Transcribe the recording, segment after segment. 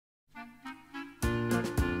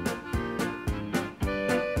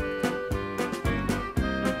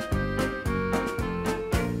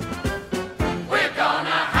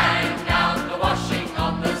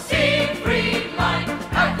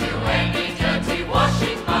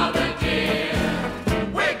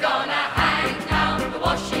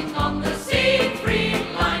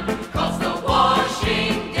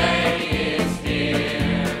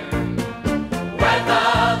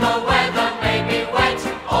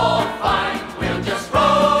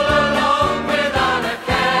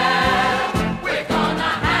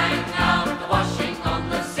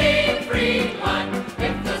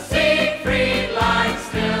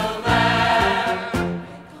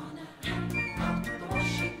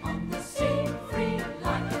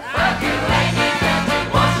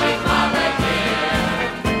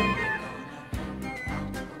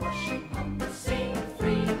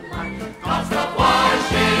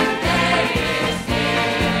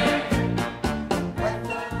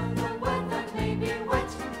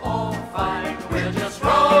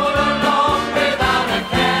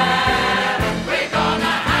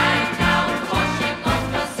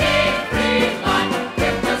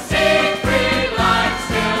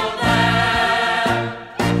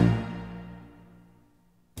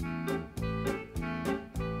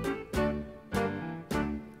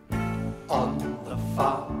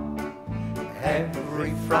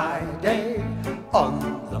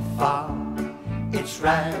the farm. It's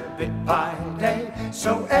rabbit pie day,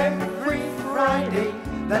 so every Friday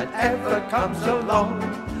that ever comes along,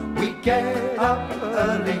 we get up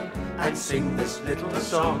early and sing this little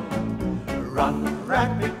song. Run,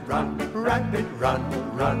 rabbit, run, rabbit, run,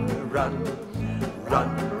 run, run.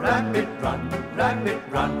 Run, rabbit, run, rabbit,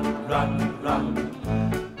 run, run, run.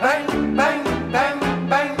 Bang, bang, bang,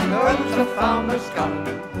 bang goes the farmer's gun.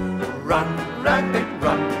 Run, rabbit,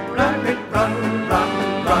 run, rabbit, run, run,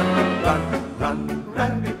 run, run. Run,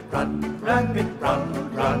 rabbit, run, rabbit,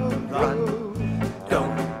 run, run, run.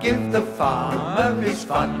 Don't give the farmer his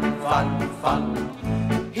fun, fun, fun.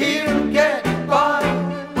 He'll get by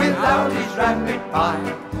without his rabbit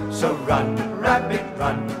pie. So run, rabbit,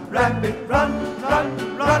 run, rabbit, run,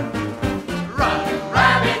 run, run. Run,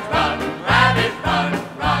 rabbit, run, rabbit, run,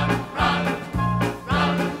 run, run.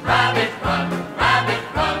 Run, rabbit, run, rabbit,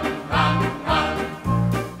 run, run, run.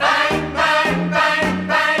 Bang, bang, bang,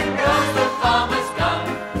 bang goes the farmer's gun.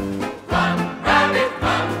 Run, rabbit,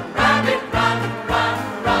 run, rabbit, run, run,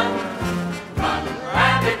 run. Run,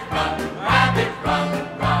 rabbit, run, rabbit, run,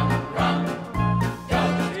 run, run.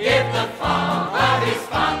 Don't give the farmer his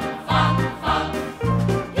fun, fun, fun.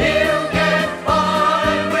 He'll get by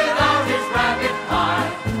without his rabbit pie.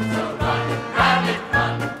 So run, rabbit,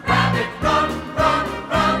 run, run,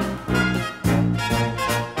 run.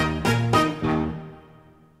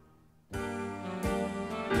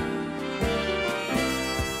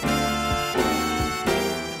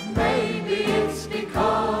 Maybe it's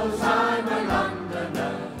because I'm a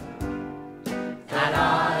Londoner that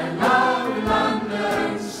I love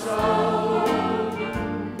London so.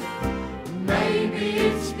 Maybe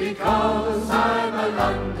it's because I'm a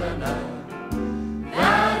Londoner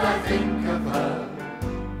that I think of her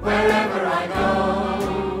wherever I go.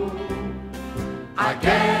 I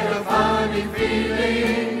get a funny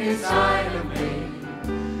feeling inside of me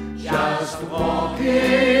just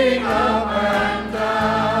walking up and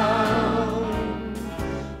down.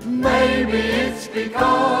 Maybe it's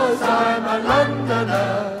because I'm a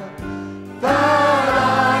Londoner that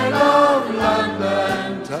I love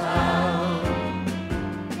London town.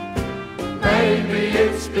 Maybe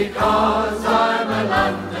it's because I'm a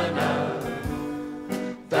Londoner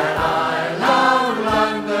that I love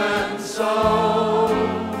London so.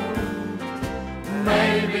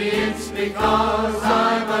 Maybe it's because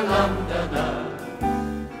I'm a Londoner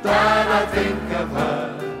that I think of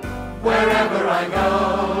her wherever I go.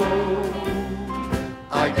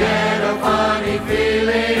 I get a funny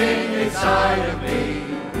feeling inside of